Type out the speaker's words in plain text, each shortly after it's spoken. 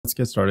let's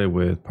get started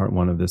with part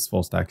one of this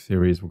full stack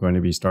series. We're going to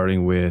be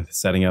starting with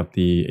setting up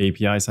the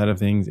API side of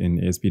things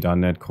in Asp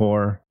Net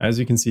Core. As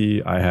you can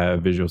see, I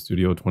have Visual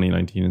Studio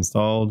 2019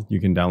 installed. You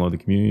can download the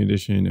community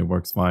edition. It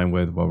works fine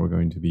with what we're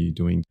going to be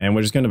doing. And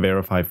we're just going to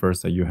verify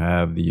first that you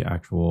have the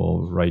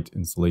actual right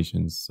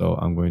installations. So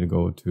I'm going to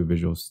go to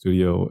Visual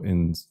Studio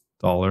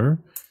Installer.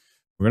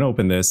 We're going to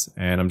open this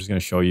and I'm just going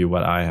to show you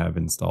what I have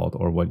installed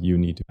or what you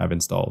need to have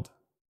installed.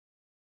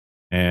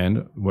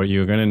 And what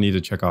you're going to need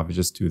to check off is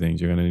just two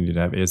things. You're going to need to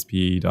have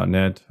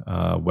ASP.NET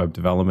web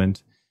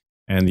development.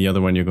 And the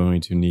other one you're going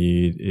to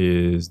need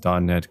is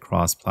 .NET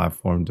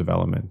cross-platform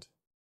development.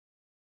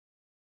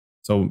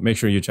 So make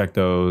sure you check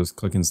those,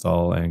 click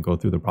install and go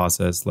through the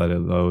process, let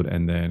it load,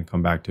 and then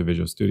come back to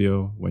Visual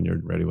Studio when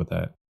you're ready with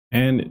that.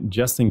 And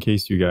just in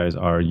case you guys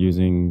are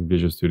using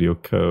Visual Studio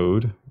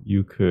Code,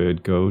 you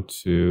could go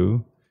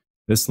to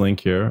this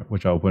link here,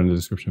 which I'll put in the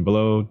description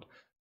below,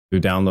 to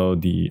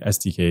download the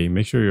SDK.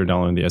 Make sure you're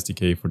downloading the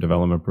SDK for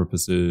development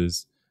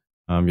purposes.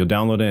 You'll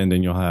download it and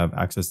then you'll have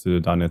access to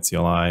the .NET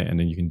CLI, and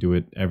then you can do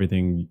it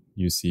everything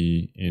you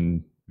see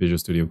in Visual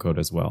Studio Code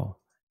as well.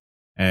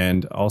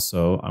 And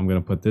also, I'm going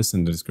to put this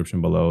in the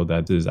description below.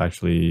 That is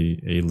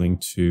actually a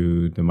link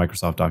to the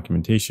Microsoft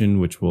documentation,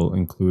 which will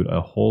include a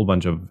whole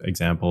bunch of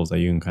examples that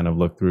you can kind of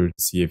look through to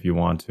see if you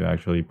want to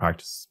actually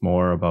practice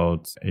more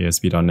about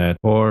ASP.NET.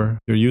 Or if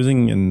you're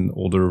using an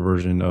older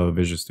version of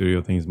Visual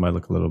Studio, things might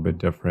look a little bit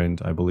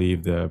different. I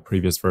believe the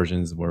previous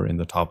versions were in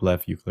the top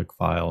left. You click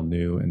File,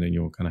 New, and then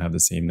you'll kind of have the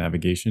same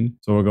navigation.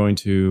 So we're going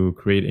to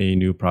create a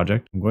new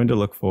project. I'm going to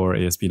look for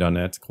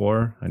ASP.NET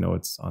Core. I know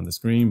it's on the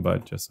screen,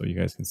 but just so you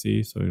guys can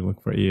see. So you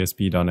look for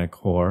ASP.NET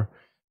Core,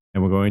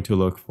 and we're going to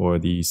look for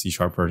the C#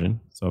 version.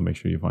 So make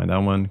sure you find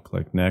that one,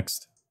 click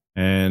Next.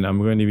 And I'm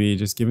going to be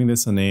just giving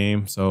this a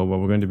name. So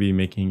what we're going to be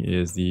making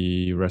is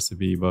the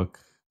recipe book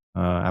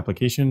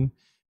application.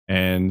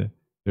 And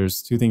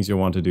there's two things you'll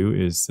want to do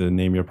is to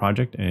name your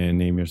project and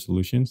name your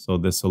solution. So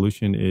the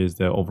solution is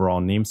the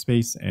overall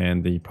namespace,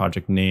 and the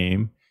project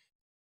name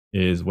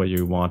is what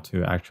you want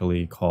to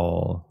actually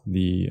call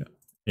the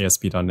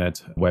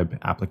ASP.NET web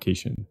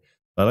application.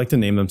 I like to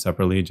name them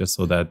separately just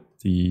so that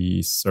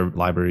the served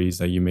libraries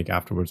that you make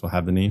afterwards will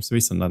have the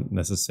namespace and not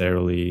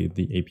necessarily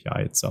the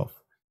API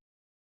itself.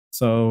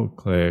 So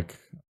click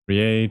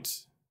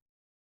Create,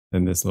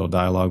 then this little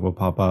dialog will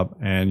pop up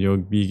and you'll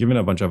be given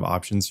a bunch of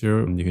options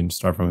here. You can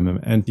start from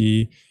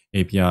MMNT,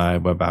 API,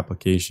 Web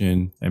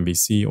Application,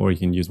 MVC, or you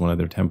can use one of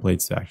their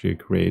templates to actually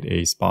create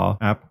a SPA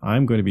app.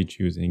 I'm going to be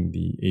choosing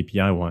the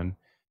API one.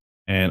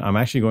 And I'm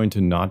actually going to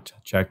not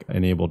check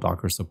enable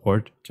Docker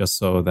support just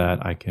so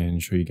that I can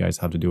show you guys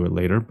how to do it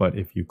later. But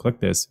if you click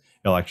this,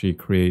 it'll actually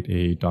create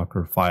a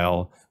Docker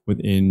file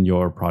within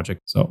your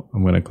project. So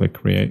I'm going to click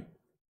create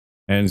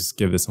and just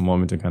give this a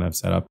moment to kind of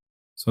set up.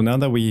 So now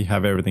that we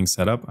have everything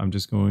set up, I'm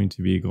just going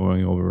to be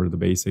going over the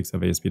basics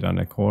of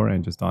ASP.NET Core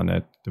and just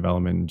 .NET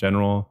development in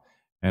general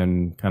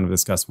and kind of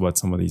discuss what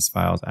some of these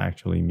files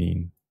actually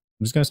mean.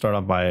 I'm just going to start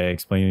off by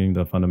explaining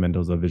the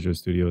fundamentals of Visual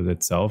Studio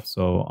itself.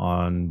 So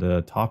on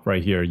the top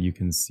right here, you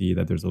can see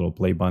that there's a little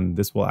play button.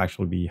 This will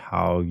actually be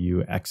how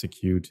you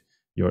execute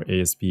your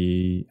ASP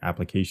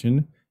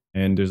application.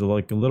 And there's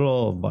like a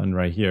little button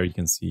right here you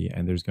can see,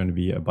 and there's going to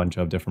be a bunch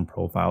of different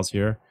profiles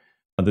here.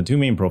 The two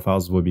main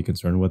profiles we'll be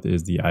concerned with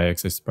is the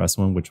IX Express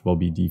one, which will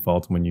be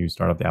default when you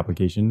start up the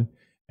application,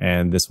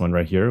 and this one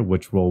right here,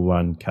 which will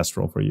run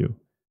Kestrel for you.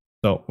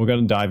 So we're going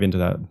to dive into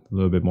that, a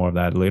little bit more of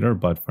that later,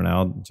 but for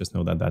now, just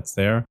know that that's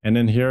there. And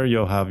then here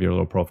you'll have your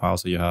little profile.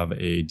 So you have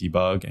a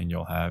debug and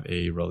you'll have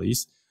a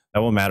release.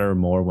 That will matter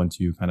more once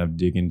you kind of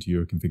dig into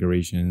your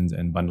configurations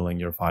and bundling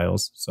your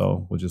files.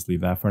 So we'll just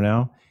leave that for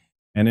now.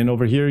 And then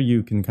over here,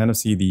 you can kind of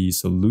see the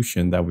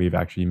solution that we've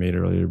actually made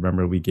earlier.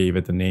 Remember, we gave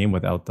it the name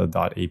without the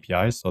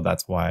 .api. So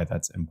that's why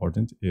that's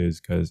important, is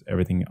because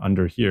everything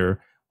under here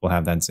will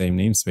have that same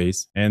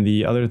namespace. And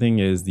the other thing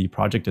is the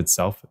project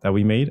itself that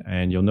we made.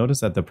 And you'll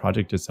notice that the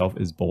project itself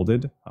is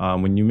bolded.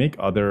 When you make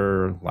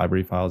other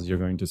library files, you're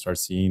going to start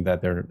seeing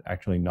that they're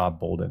actually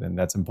not bolded. And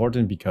that's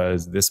important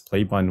because this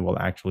play button will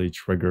actually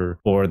trigger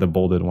for the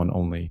bolded one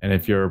only. And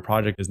if your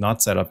project is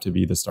not set up to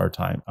be the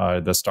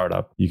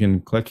startup, you can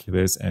click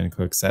this and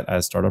click set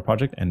as startup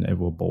project and it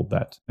will bold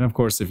that. And of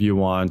course, if you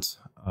want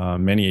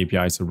many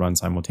APIs to run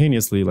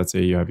simultaneously, let's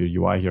say you have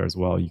your UI here as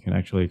well, you can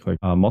actually click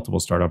multiple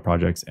startup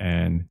projects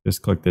and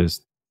just click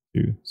this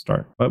to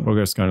start. But we're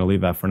just going to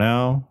leave that for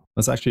now.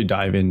 Let's actually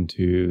dive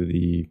into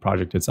the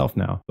project itself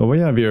now. So what we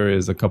have here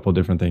is a couple of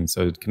different things.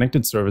 So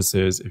connected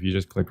services, if you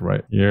just click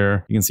right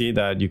here, you can see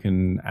that you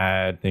can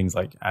add things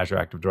like Azure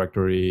Active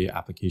Directory,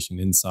 Application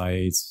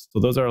Insights. So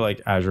those are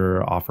like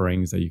Azure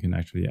offerings that you can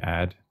actually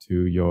add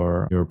to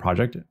your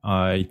project.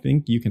 I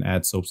think you can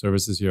add SOAP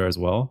services here as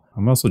well.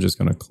 I'm also just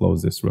going to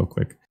close this real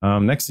quick.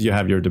 Next, you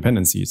have your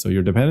dependencies. So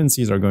your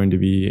dependencies are going to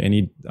be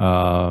any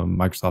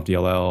Microsoft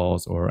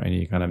DLLs or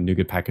any kind of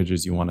NuGet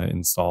packages you want to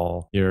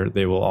install here.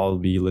 They will all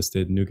be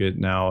listed. NuGet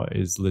now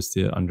is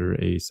listed under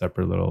a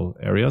separate little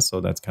area.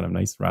 So that's kind of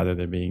nice rather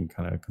than being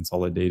kind of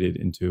consolidated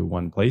into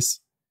one place.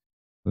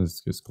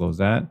 Let's just close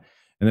that.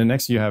 And then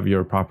next you have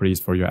your properties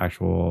for your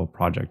actual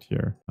project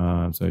here.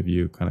 So if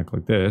you kind of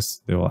click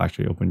this, they will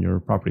actually open your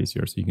properties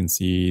here. So you can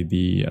see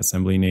the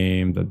assembly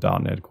name, the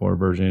 .NET Core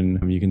version.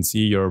 You can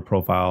see your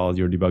profile,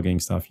 your debugging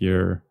stuff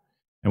here.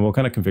 And we'll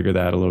kind of configure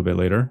that a little bit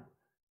later.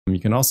 You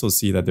can also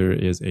see that there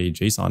is a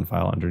JSON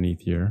file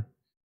underneath here.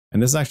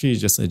 And this is actually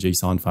just a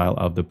JSON file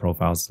of the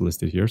profiles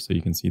listed here. So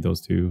you can see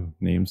those two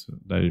names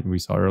that we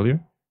saw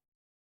earlier.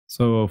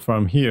 So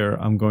from here,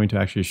 I'm going to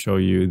actually show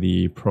you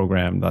the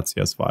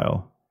program.cs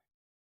file.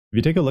 If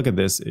you take a look at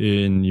this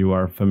and you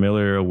are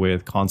familiar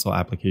with console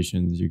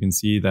applications, you can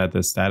see that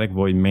the static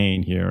void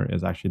main here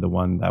is actually the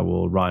one that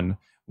will run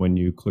when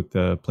you click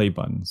the play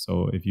button.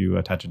 So if you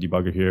attach a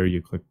debugger here,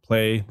 you click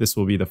play, this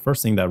will be the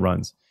first thing that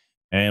runs.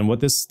 And what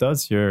this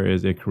does here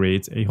is it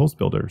creates a host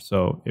builder.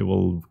 So it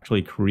will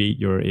actually create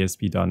your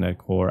ASP.NET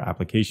Core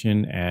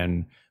application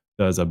and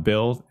does a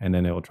build, and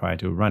then it will try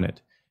to run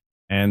it.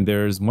 And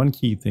there's one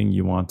key thing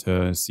you want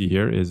to see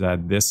here is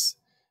that this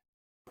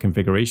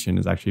configuration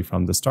is actually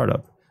from the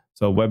startup.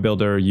 So web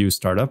builder use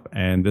startup,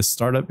 and this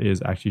startup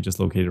is actually just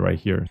located right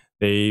here.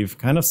 They've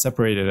kind of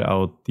separated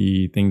out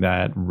the thing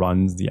that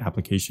runs the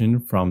application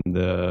from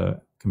the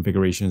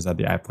configurations that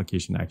the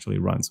application actually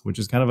runs, which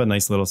is kind of a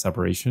nice little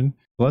separation.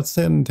 Let's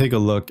then take a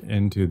look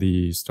into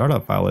the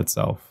startup file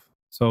itself.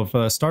 So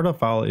the startup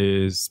file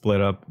is split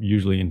up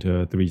usually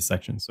into 3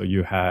 sections. So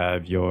you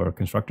have your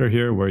constructor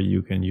here where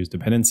you can use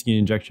dependency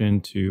injection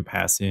to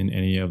pass in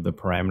any of the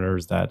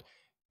parameters that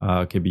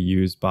can be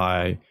used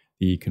by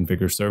the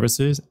configure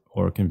services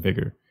or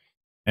configure.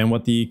 And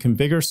what the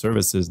configure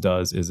services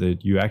does is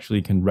that you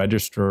actually can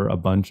register a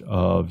bunch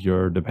of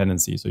your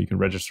dependencies. So you can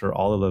register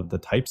all of the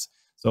types.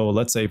 So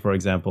let's say, for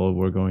example,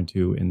 we're going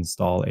to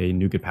install a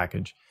NuGet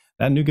package.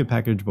 That NuGet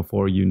package,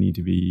 before you need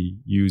to be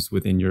used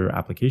within your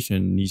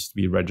application, needs to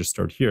be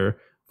registered here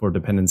for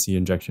dependency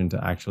injection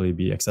to actually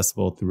be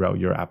accessible throughout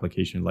your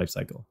application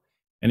lifecycle.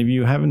 And if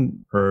you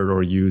haven't heard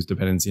or used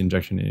dependency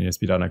injection in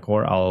ASP.NET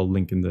Core, I'll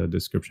link in the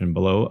description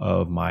below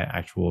of my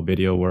actual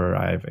video where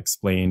I've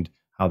explained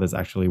how this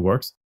actually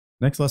works.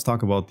 Next, let's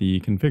talk about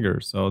the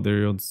configure. So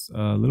there's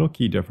a little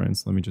key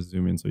difference. Let me just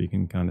zoom in so you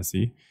can kind of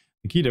see.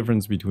 The key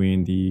difference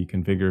between the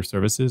configure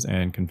services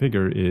and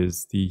configure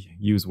is the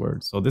use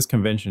word. So this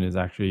convention is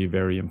actually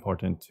very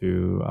important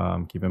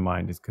to keep in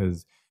mind, is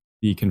because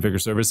the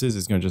configure services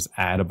is going to just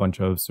add a bunch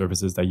of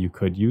services that you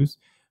could use,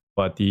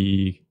 but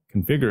the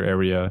configure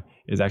area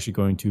is actually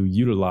going to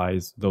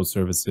utilize those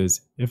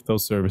services if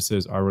those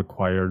services are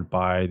required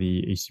by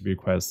the HTTP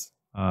request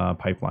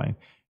pipeline.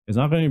 It's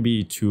not going to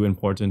be too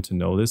important to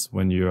know this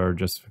when you're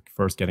just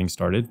first getting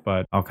started,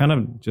 but I'll kind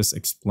of just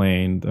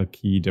explain the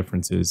key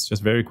differences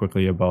just very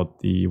quickly about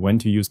the when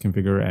to use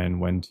configure and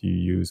when to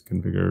use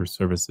configure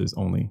services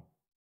only.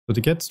 So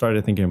to get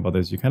started thinking about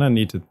this, you kind of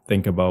need to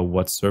think about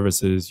what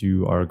services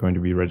you are going to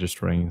be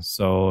registering.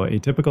 So a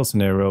typical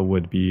scenario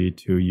would be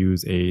to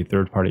use a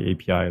third-party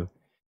API.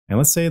 And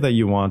let's say that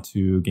you want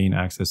to gain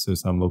access to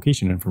some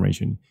location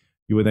information.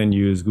 You would then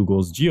use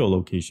Google's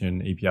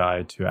geolocation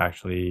API to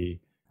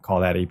actually call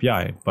that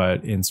API.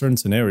 But in certain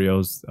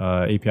scenarios,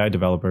 API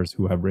developers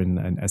who have written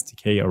an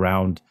SDK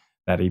around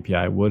that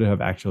API would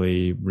have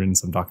actually written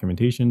some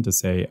documentation to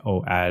say,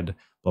 oh, add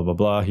blah, blah,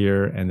 blah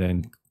here, and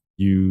then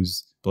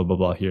use blah, blah,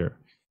 blah here.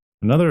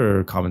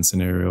 Another common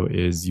scenario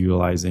is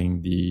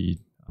utilizing the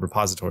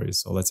repositories.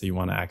 So let's say you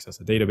want to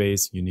access a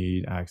database, you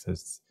need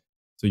access.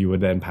 So you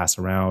would then pass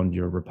around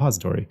your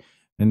repository.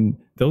 And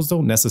those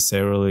don't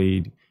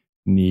necessarily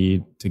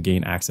need to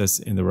gain access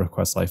in the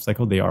request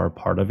lifecycle. They are a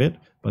part of it,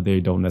 but they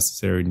don't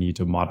necessarily need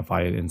to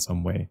modify it in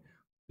some way.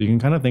 So you can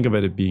kind of think of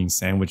it as being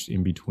sandwiched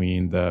in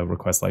between the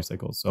request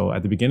lifecycle. So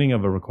at the beginning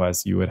of a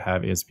request, you would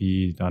have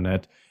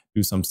ASP.NET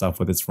do some stuff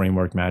with its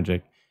framework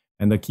magic.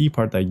 And the key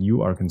part that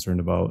you are concerned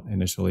about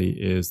initially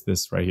is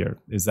this right here,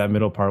 is that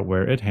middle part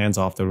where it hands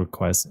off the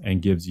request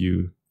and gives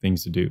you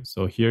things to do.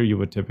 So here you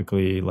would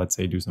typically, let's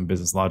say, do some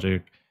business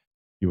logic.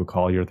 You would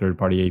call your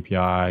third-party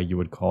API, you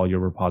would call your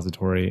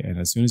repository, and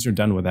as soon as you're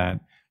done with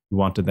that, you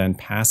want to then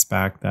pass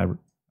back that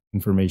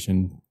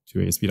information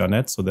to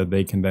ASP.NET so that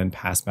they can then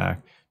pass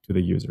back to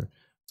the user.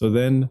 So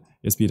then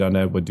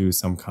ASP.NET would do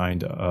some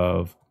kind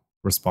of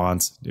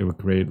response. It would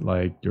create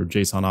like your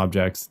JSON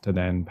objects to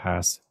then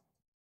pass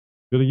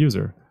to the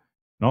user.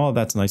 And all of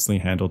that's nicely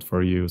handled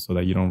for you so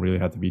that you don't really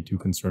have to be too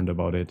concerned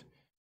about it.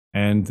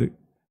 And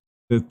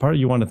the part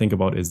you want to think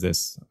about is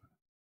this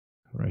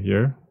right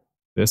here.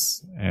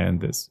 This and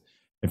this.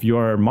 If you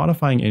are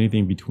modifying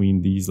anything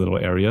between these little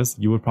areas,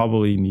 you would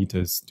probably need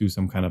to do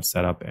some kind of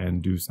setup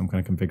and do some kind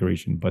of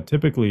configuration. But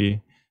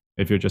typically,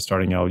 if you're just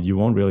starting out, you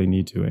won't really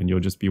need to, and you'll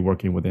just be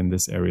working within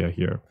this area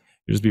here.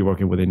 You'll just be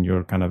working within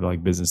your kind of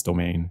like business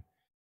domain.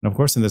 And of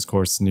course, in this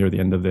course, near the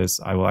end of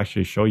this, I will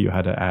actually show you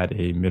how to add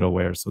a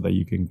middleware so that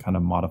you can kind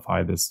of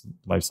modify this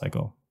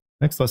lifecycle.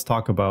 Next, let's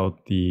talk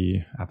about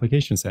the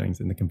application settings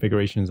and the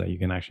configurations that you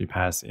can actually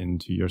pass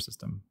into your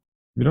system.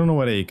 If you don't know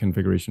what a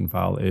configuration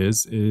file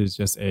is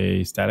just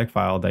a static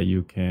file that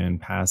you can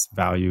pass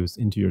values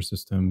into your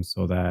system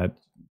so that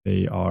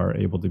they are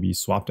able to be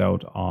swapped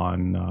out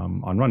on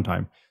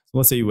runtime. So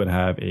let's say you would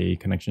have a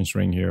connection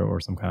string here or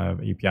some kind of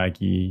API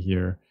key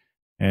here.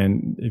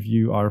 And if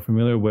you are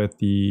familiar with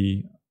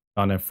the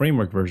 .NET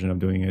Framework version of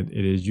doing it,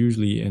 it is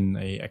usually in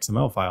a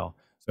XML file.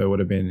 So it would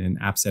have been in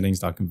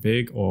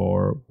appsettings.config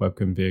or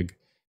webconfig.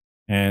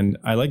 And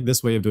I like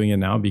this way of doing it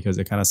now because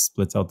it kind of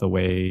splits out the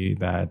way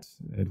that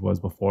it was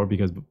before,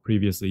 because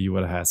previously you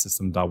would have had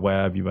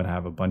system.web, you would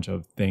have a bunch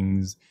of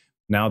things.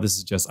 Now this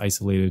is just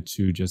isolated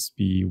to just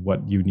be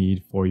what you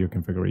need for your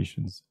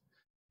configurations.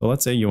 So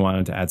let's say you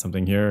wanted to add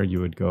something here, you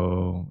would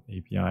go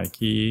API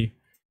key,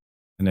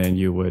 and then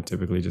you would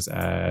typically just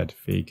add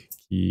fake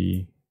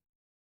key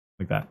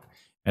like that.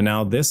 And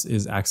now this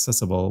is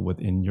accessible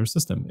within your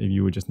system. If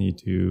you would just need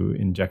to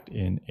inject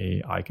in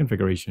a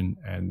configuration,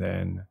 and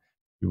then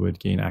you would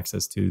gain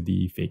access to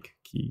the fake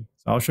key.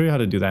 So I'll show you how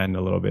to do that in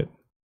a little bit.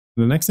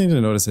 The next thing to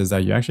notice is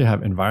that you actually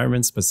have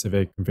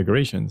environment-specific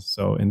configurations.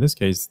 So in this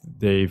case,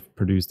 they've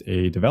produced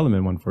a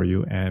development one for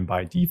you. And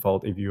by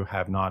default, if you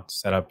have not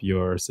set up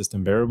your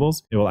system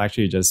variables, it will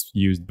actually just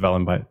use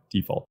development by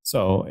default.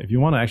 So if you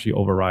want to actually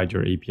override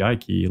your API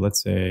key,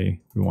 let's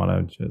say we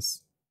want to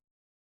just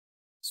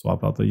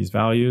swap out these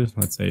values.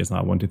 Let's say it's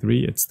not 1, 2,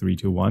 3, it's 3,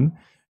 2, 1.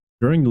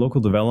 During local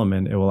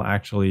development, it will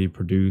actually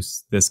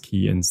produce this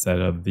key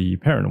instead of the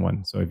parent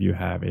one. So if you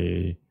have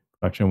a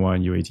production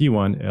one, UAT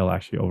one, it'll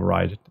actually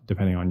override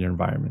depending on your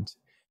environment.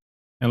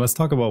 And let's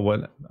talk about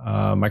what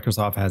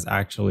Microsoft has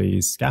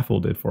actually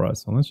scaffolded for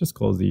us. So let's just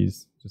close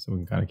these just so we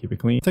can kind of keep it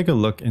clean. Take a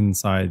look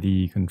inside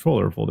the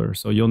controller folder.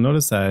 So you'll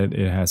notice that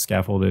it has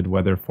scaffolded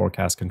weather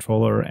forecast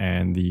controller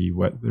and the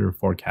weather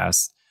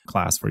forecast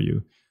class for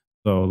you.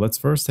 So let's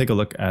first take a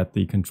look at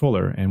the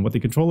controller. And what the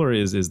controller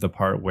is the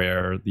part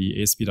where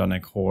the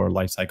ASP.NET Core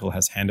lifecycle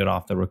has handed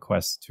off the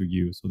request to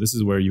you. So this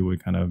is where you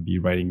would kind of be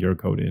writing your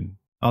code in.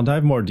 I'll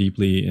dive more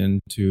deeply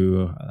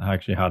into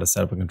actually how to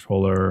set up a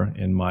controller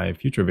in my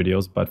future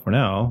videos. But for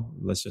now,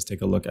 let's just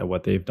take a look at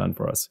what they've done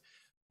for us.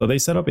 So they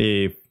set up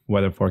a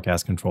weather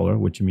forecast controller,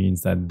 which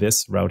means that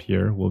this route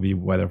here will be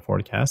weather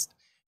forecast.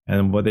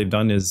 And what they've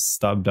done is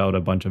stubbed out a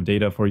bunch of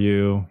data for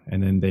you,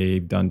 and then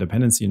they've done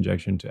dependency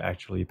injection to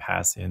actually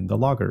pass in the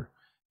logger.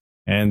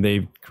 And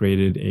they've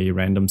created a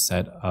random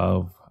set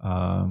of,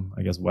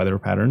 I guess, weather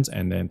patterns,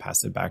 and then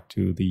passed it back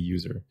to the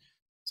user.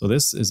 So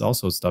this is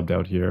also stubbed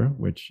out here,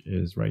 which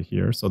is right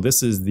here. So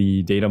this is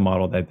the data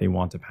model that they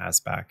want to pass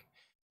back.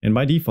 And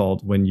by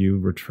default, when you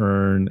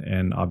return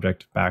an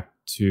object back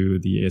to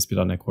the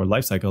ASP.NET Core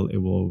lifecycle, it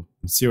will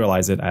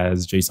serialize it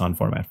as JSON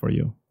format for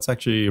you. Let's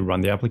actually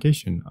run the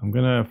application. I'm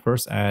going to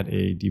first add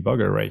a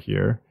debugger right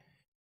here,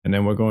 and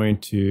then we're going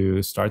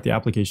to start the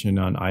application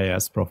on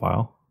IIS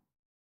profile.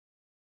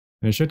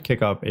 And it should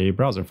kick up a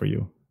browser for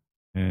you.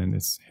 And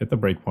it's hit the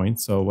breakpoint.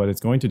 So what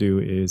it's going to do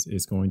is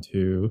it's going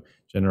to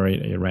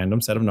generate a random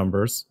set of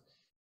numbers.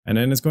 And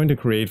then it's going to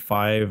create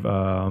five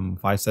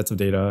sets of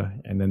data.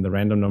 And then the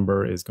random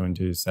number is going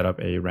to set up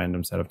a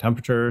random set of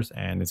temperatures,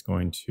 and it's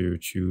going to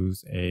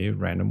choose a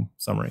random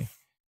summary.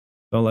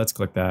 So let's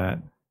click that.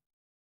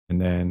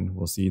 And then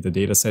we'll see the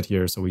data set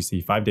here. So we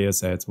see 5 data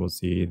sets. We'll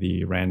see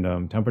the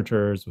random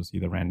temperatures. We'll see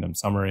the random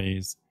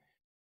summaries.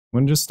 I'm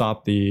going to just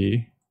stop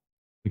the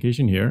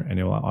application here, and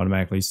it will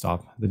automatically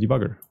stop the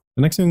debugger.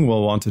 The next thing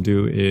we'll want to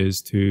do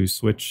is to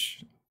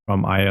switch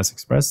from IIS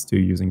Express to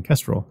using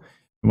Kestrel.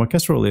 And what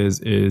Kestrel is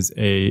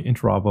a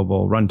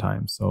interoperable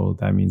runtime. So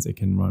that means it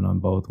can run on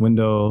both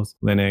Windows,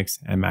 Linux,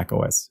 and Mac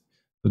OS.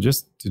 So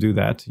just to do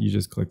that, you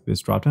just click this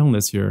drop-down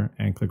list here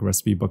and click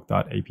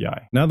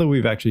recipebook.api. Now that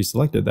we've actually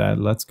selected that,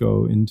 let's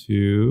go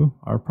into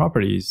our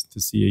properties to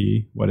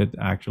see what it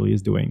actually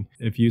is doing.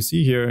 If you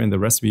see here in the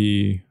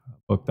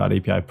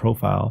recipebook.api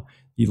profile,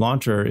 the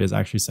launcher is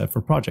actually set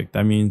for project.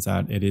 That means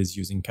that it is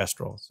using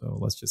Kestrel. So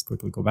let's just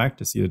quickly go back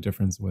to see the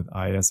difference with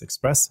IIS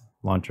Express.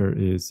 Launcher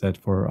is set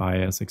for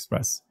IIS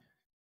Express.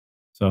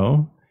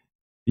 So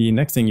the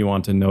next thing you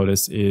want to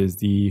notice is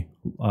the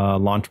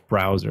launch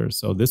browser.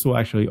 So this will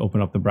actually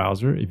open up the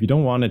browser. If you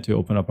don't want it to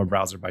open up a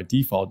browser by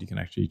default, you can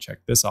actually check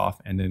this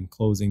off, and then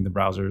closing the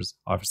browsers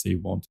obviously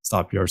won't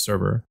stop your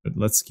server. But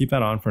let's keep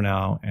that on for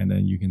now, and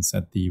then you can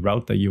set the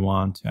route that you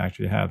want to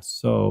actually have.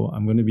 So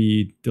I'm going to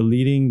be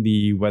deleting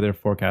the weather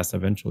forecast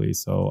eventually.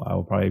 So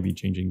I'll probably be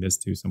changing this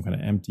to some kind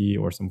of empty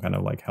or some kind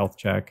of like health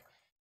check.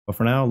 But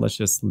for now, let's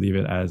just leave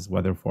it as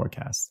weather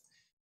forecast.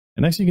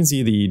 And next you can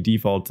see the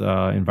default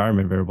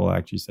environment variable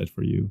actually set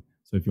for you.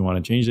 So if you want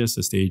to change this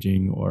to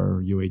staging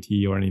or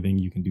UAT or anything,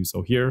 you can do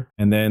so here.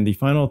 And then the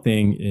final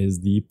thing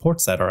is the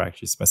ports that are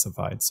actually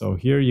specified. So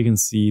here you can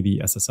see the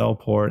SSL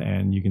port,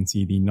 and you can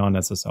see the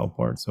non-SSL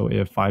port. So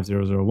if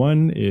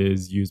 5001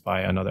 is used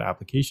by another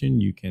application,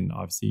 you can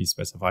obviously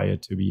specify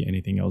it to be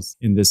anything else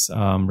in this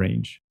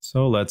range.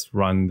 So let's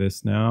run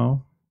this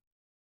now.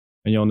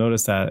 And you'll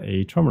notice that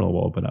a terminal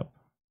will open up.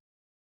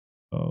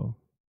 So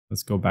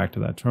let's go back to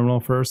that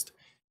terminal first.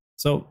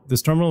 So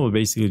this terminal will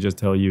basically just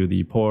tell you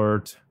the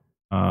port,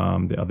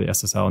 the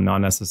SSL,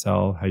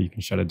 non-SSL, how you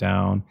can shut it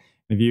down.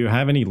 If you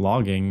have any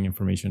logging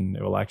information,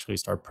 it will actually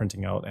start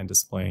printing out and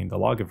displaying the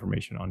log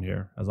information on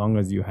here, as long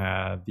as you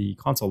have the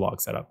console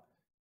log set up.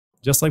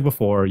 just like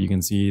before, you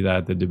can see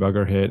that the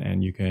debugger hit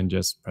and you can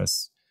just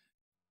press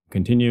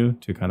continue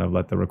to kind of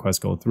let the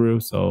request go through.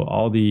 So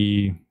all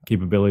the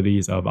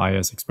capabilities of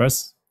IIS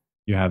Express,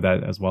 you have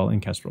that as well in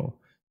Kestrel.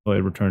 So it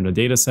returned a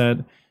data set,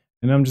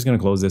 and I'm just going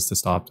to close this to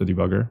stop the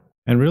debugger.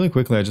 And really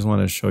quickly, I just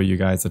want to show you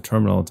guys the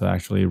terminal to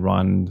actually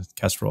run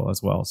Kestrel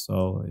as well.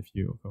 So if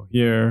you go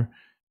here,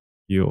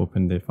 you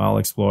open the file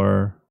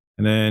explorer,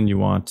 and then you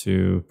want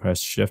to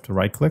press shift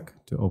right click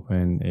to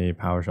open a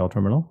PowerShell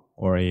terminal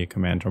or a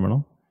command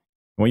terminal.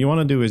 And what you want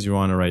to do is you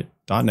want to write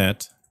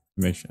 .NET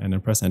and then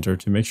press enter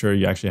to make sure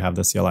you actually have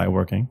the CLI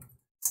working.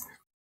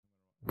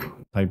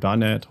 Type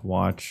 .NET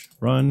watch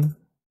run,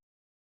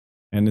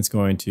 and it's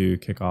going to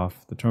kick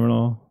off the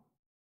terminal.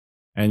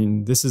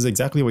 And this is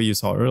exactly what you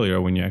saw earlier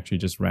when you actually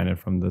just ran it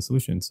from the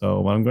solution. So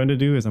what I'm going to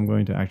do is I'm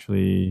going to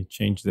actually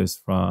change this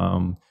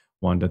from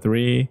 1 to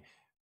 3,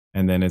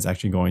 and then it's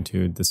actually going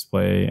to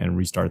display and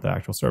restart the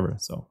actual server.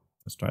 So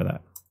let's try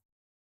that.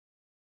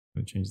 I'm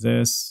going to change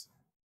this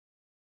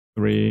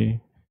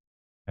 3,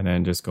 and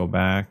then just go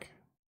back.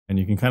 And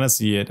you can kind of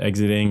see it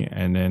exiting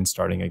and then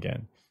starting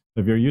again.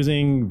 So if you're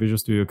using Visual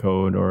Studio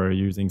Code or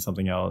using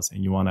something else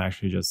and you want to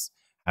actually just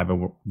have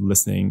a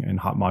listening and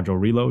hot module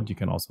reload, you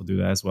can also do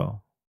that as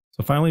well.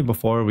 So finally,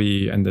 before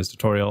we end this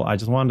tutorial, I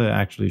just wanted to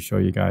actually show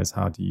you guys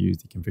how to use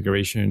the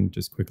configuration.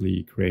 Just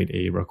quickly create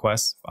a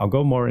request. I'll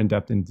go more in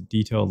depth into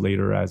detail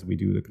later as we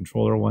do the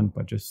controller one,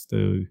 but just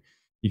so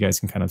you guys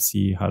can kind of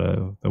see how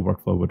the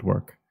workflow would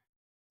work.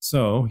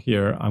 So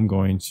here I'm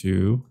going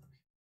to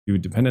do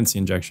dependency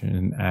injection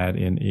and add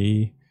in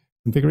a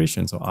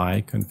configuration. So I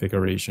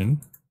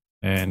configuration,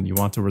 and you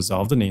want to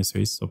resolve the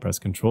namespace. So press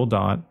Control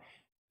dot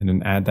and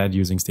then add that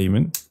using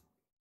statement,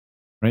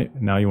 right?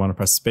 Now you want to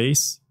press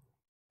space,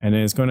 and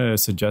then it's going to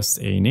suggest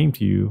a name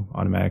to you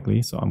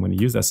automatically. So I'm going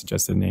to use that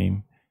suggested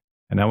name.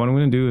 And now what I'm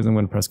going to do is I'm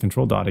going to press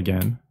Control dot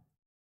again,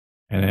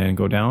 and then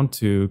go down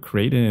to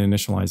create an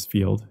initialized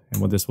field.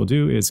 And what this will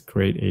do is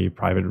create a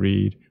private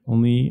read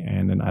only,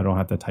 and then I don't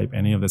have to type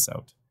any of this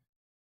out.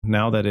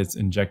 Now that it's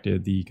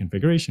injected the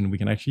configuration, we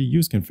can actually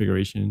use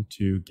configuration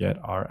to get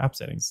our app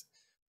settings.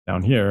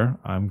 Down here,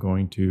 I'm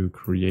going to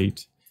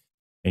create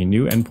a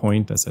new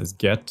endpoint that says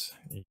get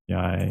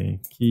API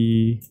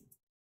key.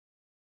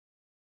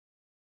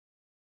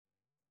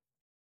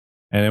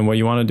 And then what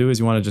you want to do is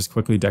you want to just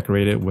quickly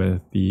decorate it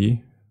with the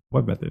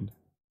web method.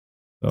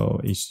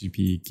 So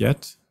HTTP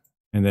get,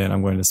 and then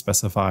I'm going to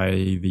specify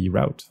the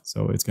route.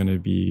 So it's going to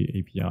be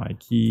API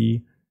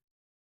key.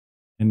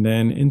 And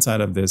then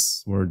inside of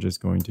this, we're just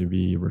going to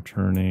be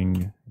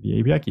returning the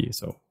API key.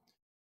 So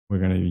we're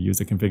going to use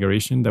the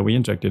configuration that we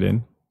injected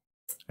in,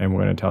 and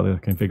we're going to tell the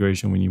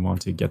configuration when you want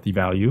to get the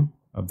value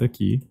of the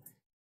key.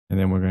 And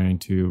then we're going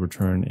to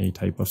return a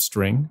type of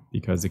string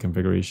because the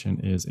configuration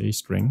is a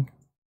string.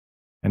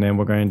 And then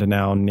we're going to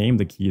now name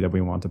the key that we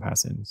want to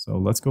pass in. So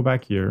let's go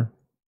back here,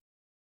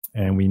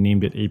 and we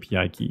named it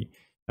API key.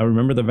 Now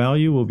remember, the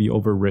value will be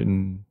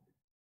overwritten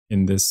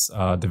in this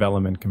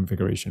development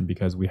configuration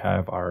because we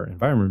have our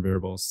environment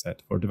variables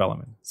set for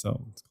development.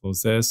 So let's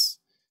close this,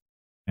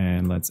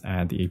 and let's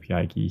add the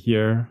API key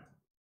here.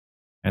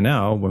 And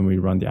now when we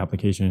run the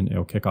application,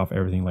 it'll kick off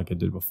everything like it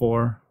did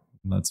before.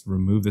 Let's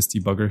remove this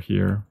debugger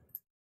here,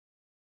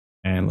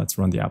 and let's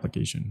run the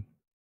application.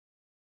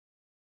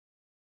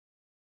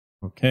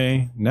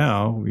 Okay,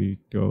 now we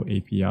go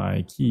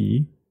API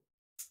key,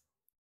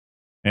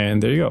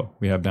 and there you go.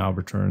 We have now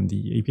returned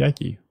the API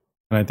key.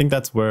 And I think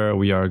that's where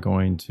we are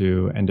going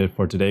to end it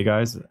for today,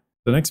 guys.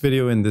 The next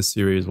video in this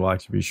series will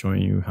actually be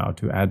showing you how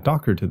to add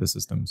Docker to the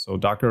system. So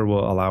Docker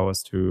will allow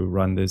us to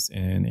run this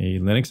in a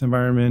Linux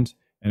environment,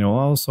 and it will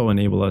also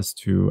enable us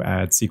to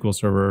add SQL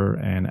Server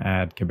and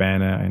add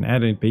Kibana and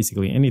add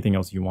basically anything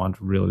else you want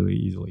really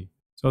easily.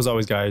 So as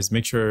always, guys,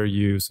 make sure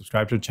you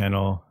subscribe to the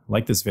channel,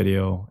 like this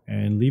video,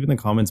 and leave in the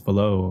comments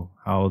below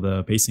how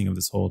the pacing of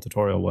this whole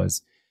tutorial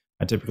was.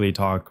 I typically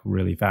talk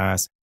really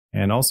fast.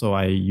 And also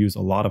I use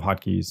a lot of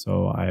hotkeys,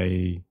 so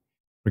I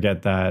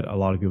forget that a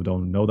lot of people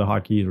don't know the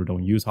hotkeys or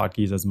don't use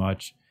hotkeys as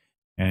much,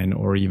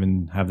 or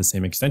even have the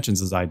same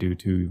extensions as I do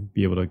to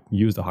be able to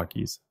use the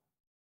hotkeys.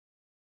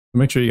 So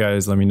make sure you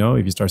guys let me know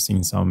if you start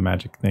seeing some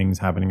magic things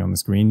happening on the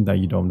screen that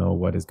you don't know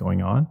what is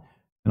going on,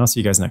 and I'll see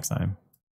you guys next time.